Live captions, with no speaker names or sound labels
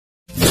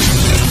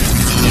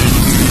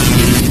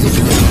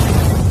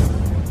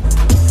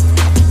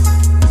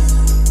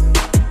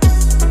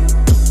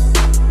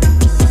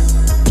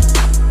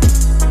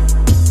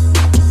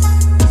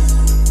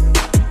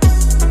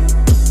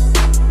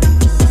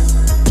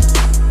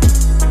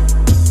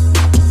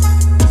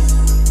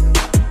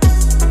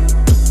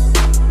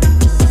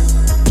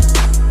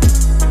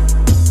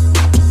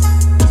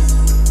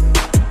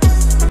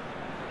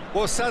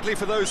sadly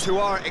for those who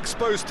are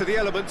exposed to the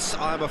elements,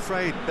 I'm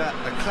afraid that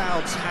the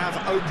clouds have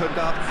opened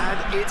up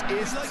and it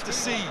is... You'd like to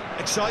see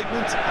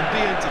excitement and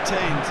be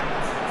entertained,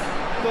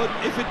 but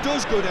if it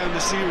does go down the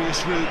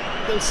serious route,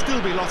 there'll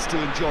still be lots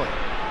to enjoy.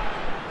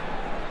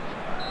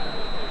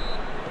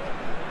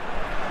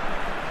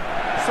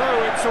 So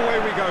it's away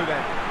we go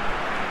then.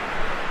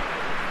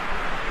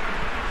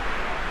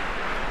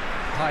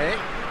 Paye.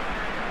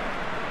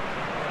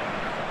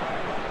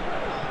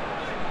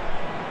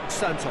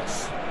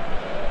 Santos.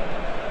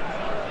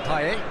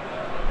 Paye.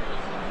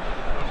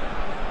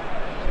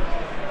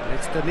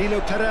 It's Danilo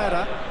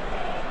Pereira.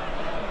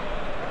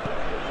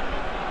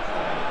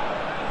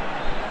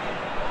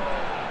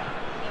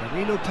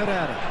 Danilo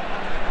Pereira.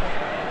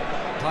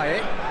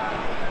 Paye.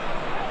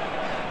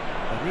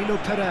 Danilo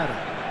Pereira.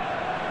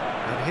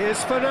 And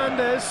here's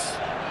Fernandez.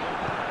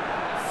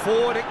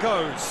 Forward it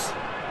goes.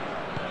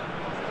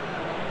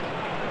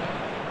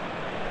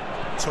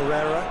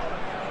 Torreira.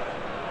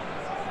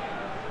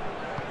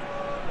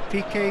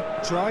 Piqué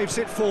drives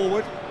it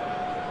forward.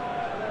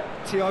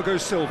 Thiago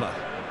Silva.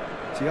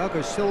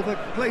 Thiago Silva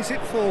plays it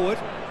forward.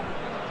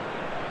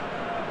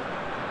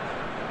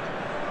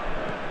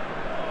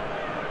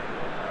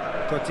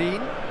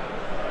 Godin.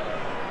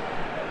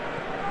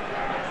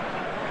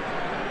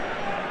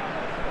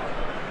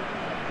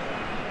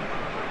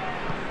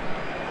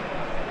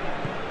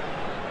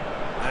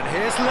 And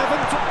here's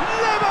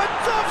Lewandowski!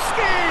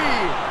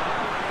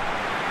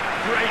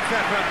 Great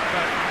effort,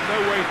 but no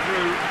way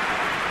through.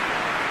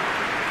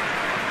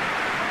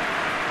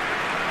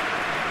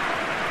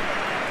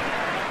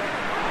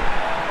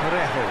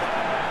 Parejo.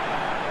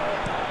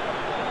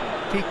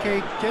 Piqué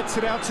gets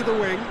it out to the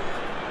wing.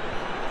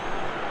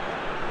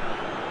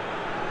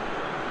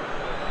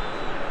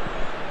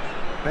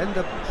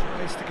 Bender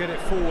tries to get it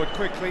forward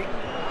quickly.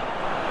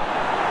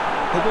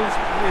 Hummels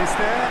is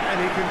there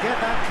and he can get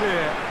that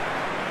clear.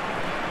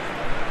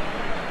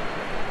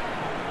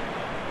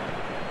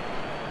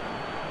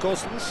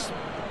 Gosens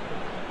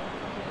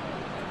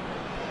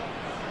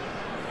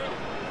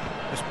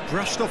has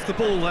brushed off the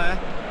ball there.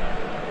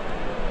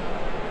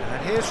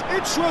 And it's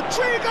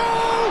Rodrigo!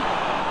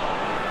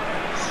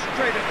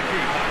 Straight at the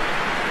keeper.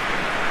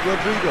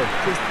 Rodrigo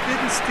just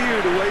didn't steer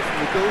it away from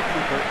the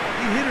goalkeeper.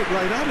 He hit it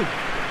right at him.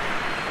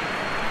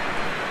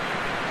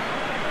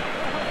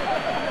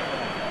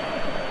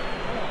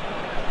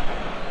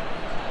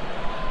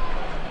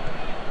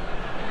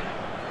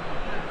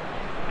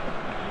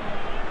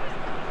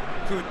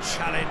 Good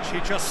challenge, he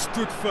just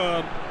stood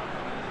firm.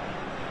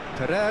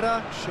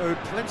 Pereira showed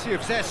plenty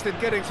of zest in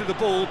getting to the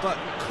ball, but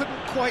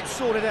couldn't quite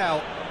sort it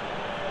out.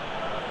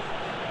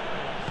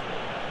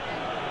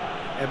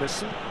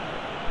 Emerson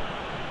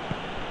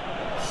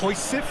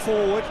hoists it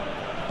forward.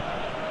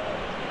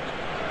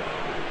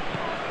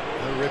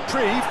 A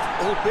reprieve,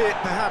 albeit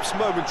perhaps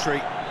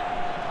momentary.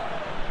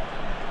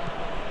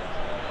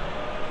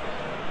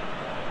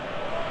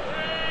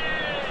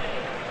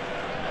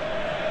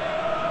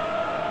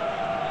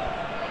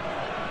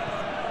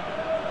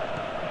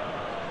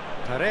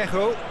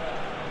 Parejo.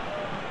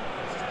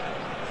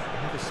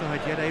 Neither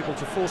side yet able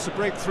to force a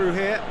breakthrough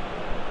here.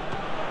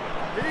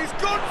 He's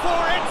gone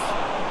for it!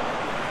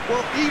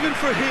 Well, even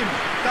for him,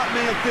 that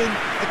may have been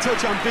a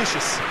touch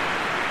ambitious.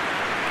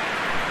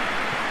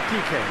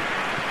 Piqué.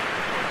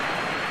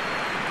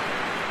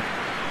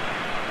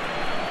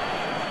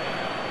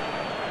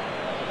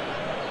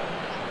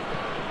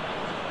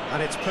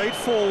 And it's played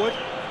forward.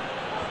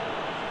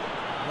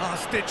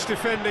 Last-ditch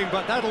defending,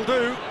 but that'll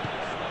do.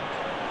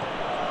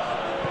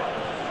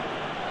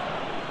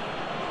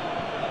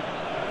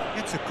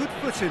 It's a good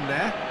foot in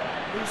there.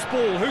 Loose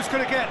ball, who's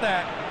going to get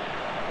that?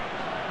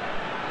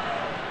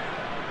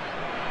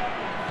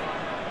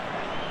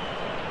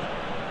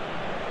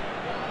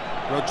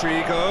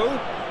 Rodrigo.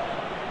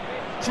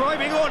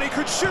 Driving on, he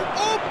could shoot.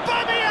 Oh,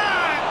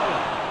 Aubameyang!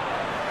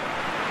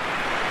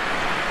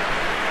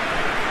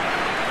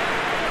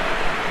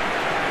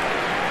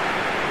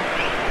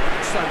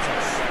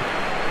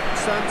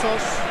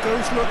 Santos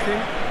goes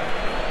looking.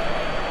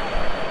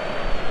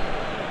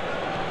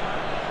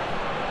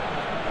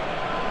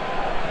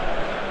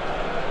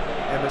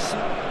 Emerson.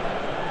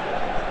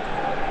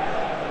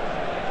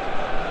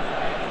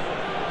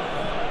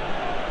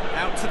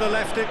 Out to the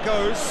left it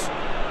goes.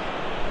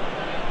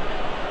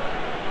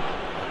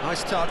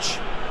 Nice touch.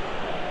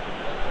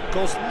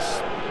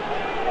 Gosens.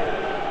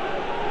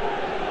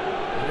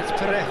 And it's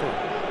Parejo.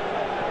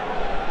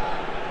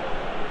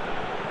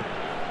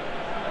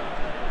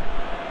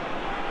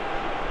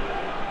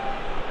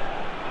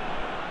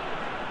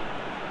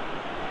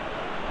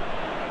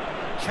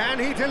 Can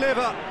he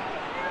deliver?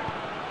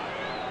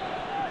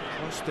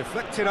 Cross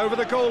deflected over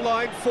the goal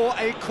line for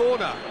a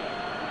corner.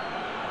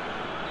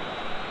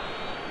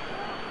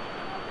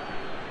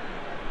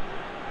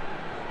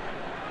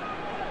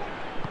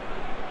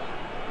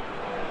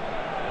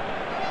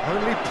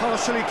 Only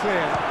partially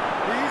clear.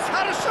 He's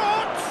had a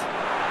shot!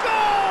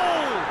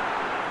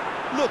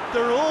 Goal! look,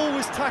 there are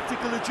always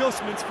tactical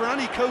adjustments for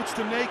any coach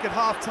to make at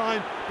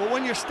half-time, but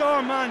when your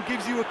star man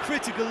gives you a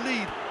critical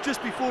lead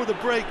just before the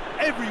break,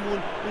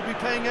 everyone will be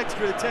paying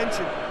extra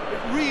attention.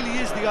 It really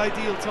is the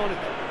ideal tonic.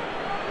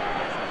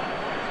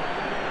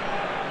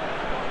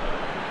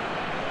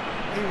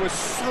 He was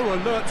so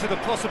alert to the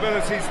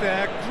possibilities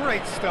there.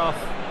 Great stuff.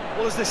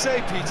 Well, as they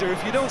say, Peter,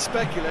 if you don't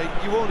speculate,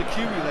 you won't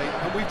accumulate,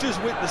 and we've just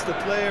witnessed a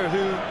player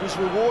who was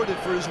rewarded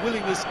for his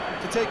willingness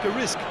to take a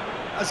risk,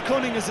 as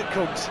cunning as it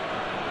comes.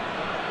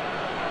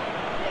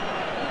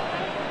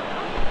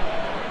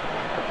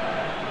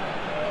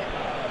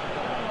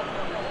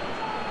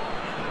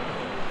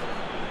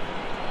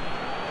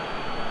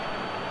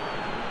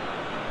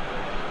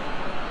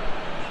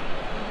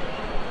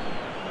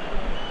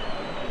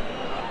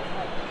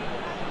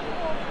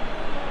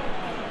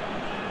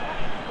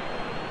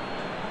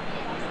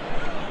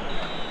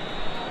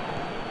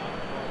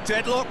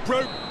 Deadlock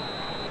broke,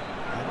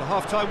 and the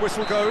half-time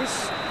whistle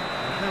goes.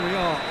 And there we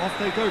are, off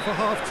they go for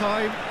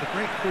half-time. The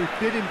breakthrough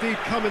did indeed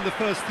come in the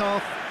first half,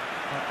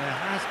 but there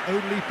has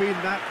only been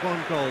that one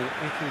goal.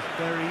 It is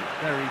very,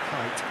 very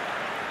tight.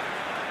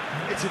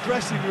 It's a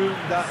dressing room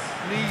that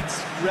needs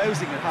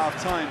rousing at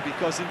half-time,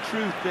 because in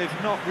truth they've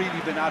not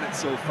really been at it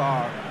so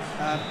far.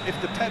 If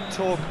the pep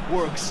talk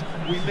works,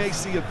 we may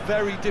see a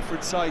very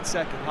different side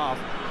second half.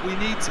 We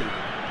need to. And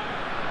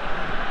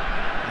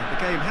the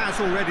game has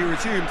already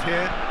resumed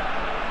here.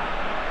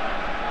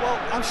 Well,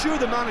 I'm sure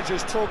the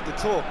manager's talked the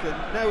talk, and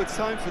now it's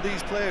time for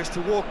these players to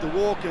walk the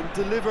walk and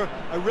deliver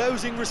a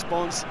rousing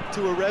response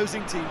to a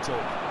rousing team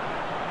talk.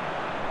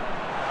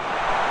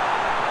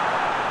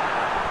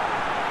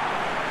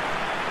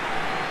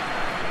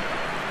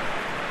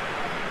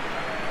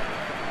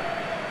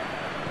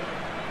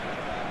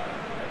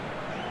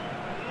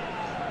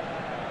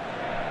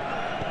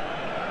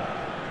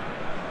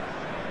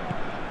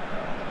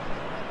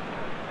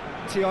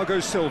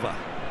 Thiago Silva.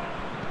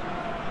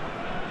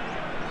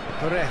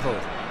 Parejo.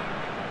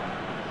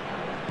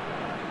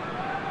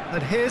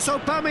 And here's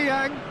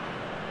Aubameyang.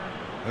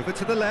 Over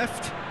to the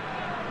left.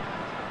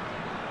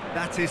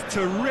 That is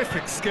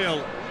terrific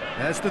skill.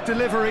 There's the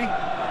delivery.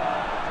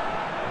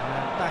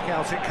 And back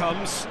out it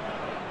comes.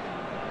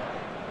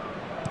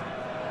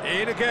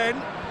 In again.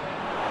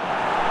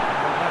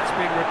 And that's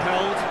been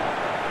repelled.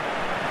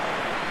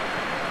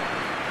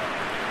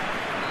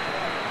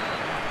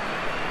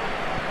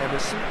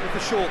 Emerson with the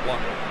short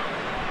one.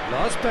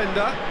 Lars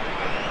Bender.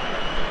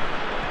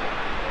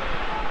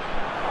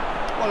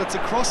 Well, it's a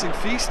crossing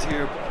feast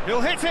here. He'll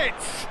hit it!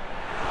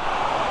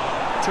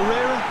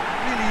 Torreira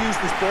really used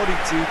his body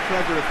to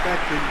clever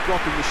effect in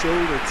dropping the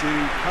shoulder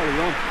to carry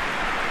on.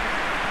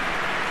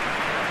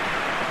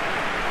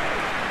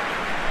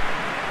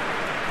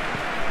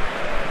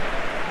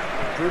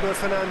 Bruno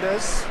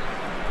Fernandes.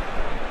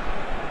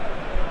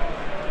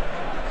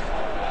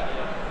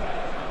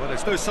 Well,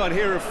 there's no sign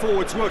here of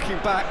forwards working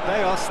back.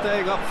 They are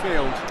staying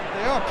upfield.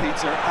 They are,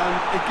 Peter,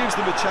 and it gives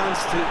them a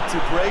chance to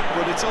break,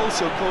 but it's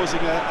also causing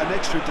an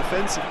extra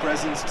defensive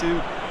presence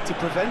to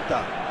prevent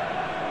that.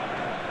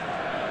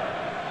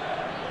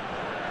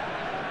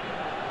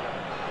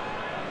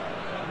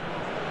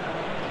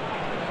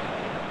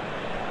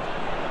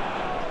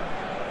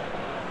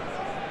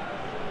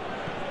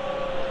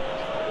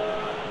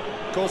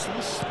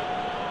 Gosens.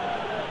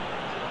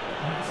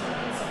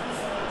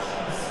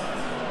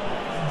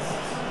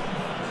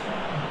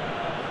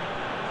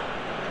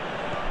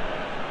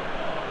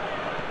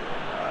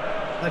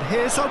 And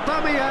here's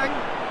Aubameyang!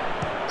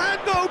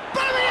 And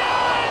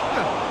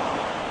Aubameyang!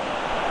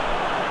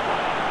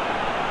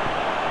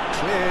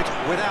 Cleared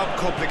without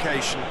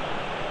complication.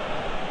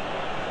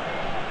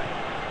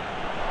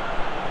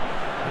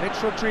 And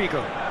it's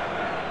Rodrigo.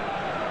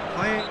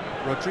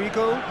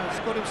 Rodrigo has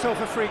got himself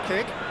a free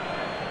kick.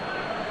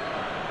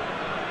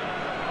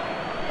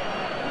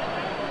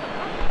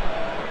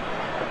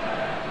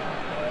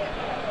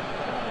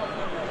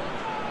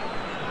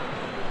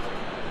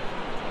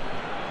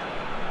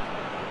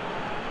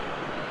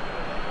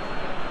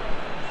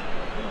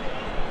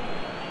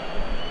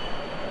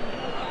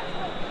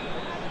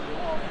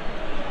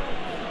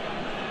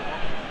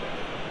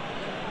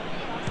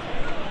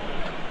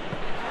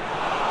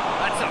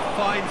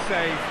 Fine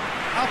save.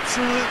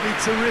 Absolutely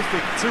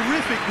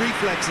terrific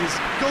reflexes,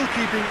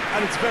 goalkeeping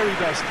at its very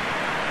best.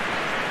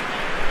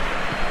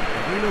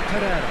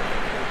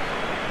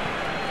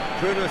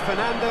 Bruno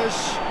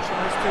Fernandes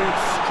tries to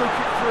stroke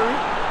it through.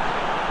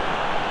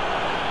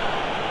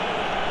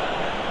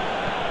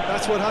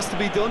 That's what has to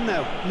be done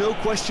now, no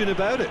question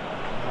about it.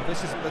 Now,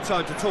 this isn't the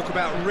time to talk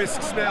about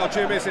risks now,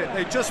 Jim, is it?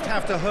 They just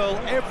have to hurl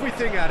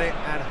everything at it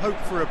and hope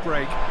for a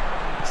break.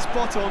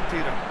 Spot on,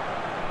 Peter.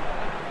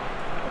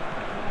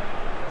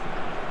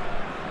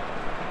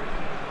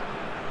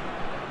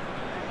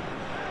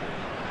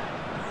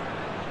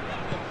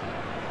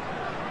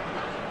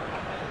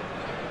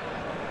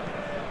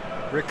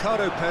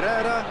 Ricardo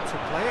Pereira to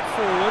play it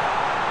forward.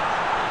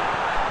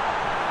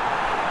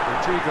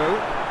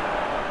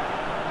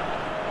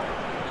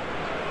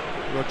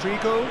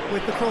 Rodrigo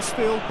with the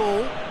crossfield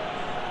ball.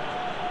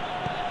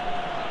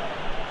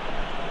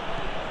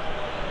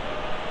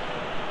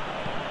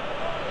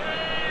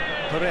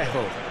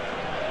 Parejo.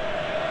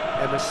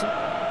 Emerson.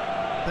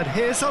 And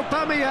here's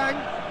Aubameyang.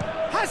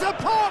 Has a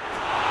pop!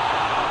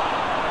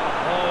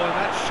 Oh, and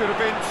that should have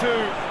been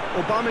two.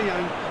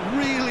 Aubameyang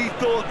really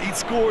thought he'd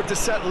scored to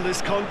settle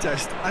this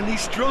contest, and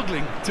he's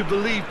struggling to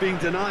believe being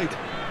denied.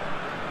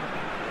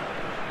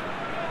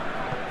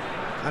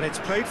 And it's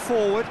played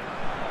forward.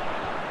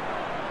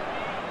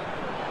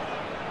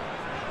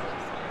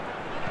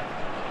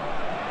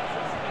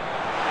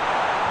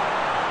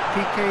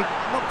 Piqué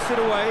knocks it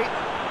away.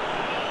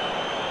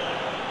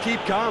 Keep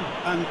calm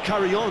and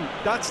carry on.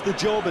 That's the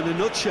job in a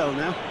nutshell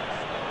now.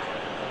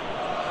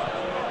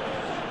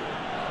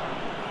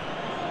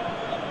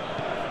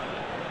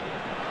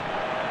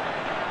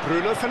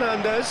 Bruno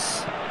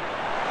Fernandes.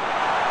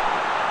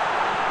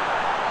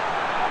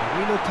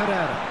 Marino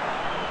Pereira.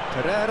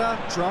 Pereira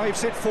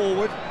drives it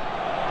forward.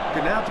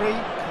 Gnabry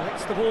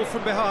collects the ball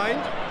from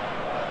behind.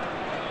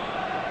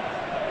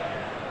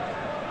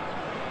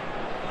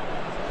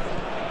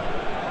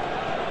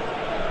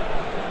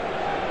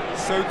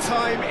 So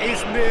time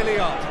is nearly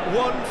up.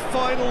 One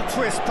final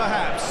twist,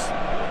 perhaps.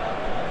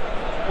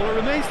 Well, it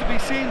remains to be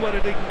seen whether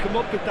they can come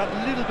up with that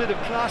little bit of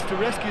class to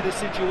rescue the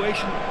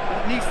situation.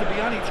 It needs to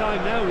be any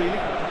time now, really.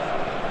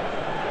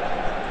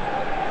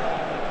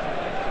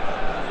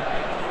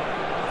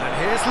 And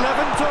here's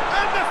Lewandowski,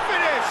 and the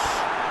finish!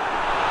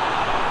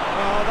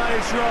 Oh, that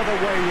is rather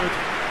wayward.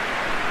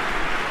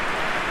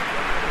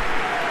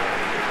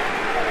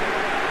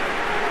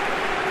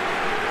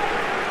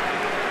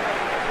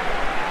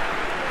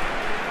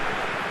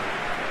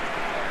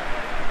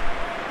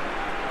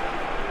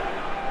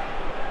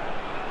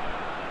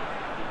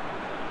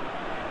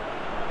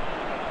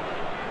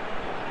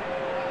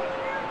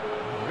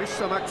 There is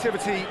some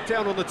activity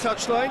down on the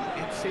touchline.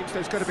 It seems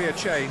there's going to be a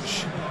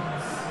change.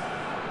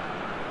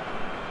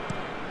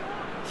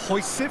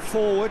 Hoists it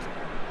forward.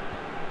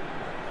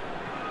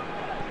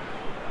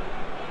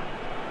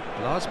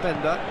 Lars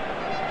Bender.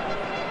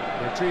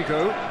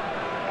 Rodrigo.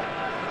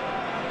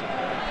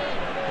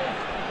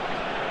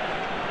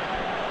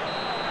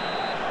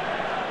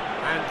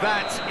 And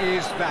that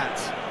is that.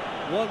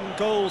 One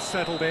goal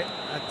settled it.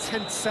 A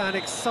tense and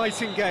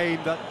exciting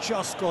game that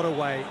just got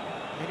away.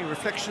 Any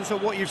reflections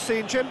on what you've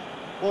seen, Jim?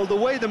 Well, the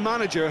way the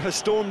manager has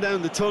stormed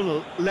down the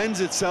tunnel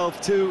lends itself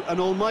to an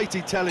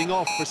almighty telling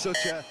off for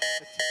such a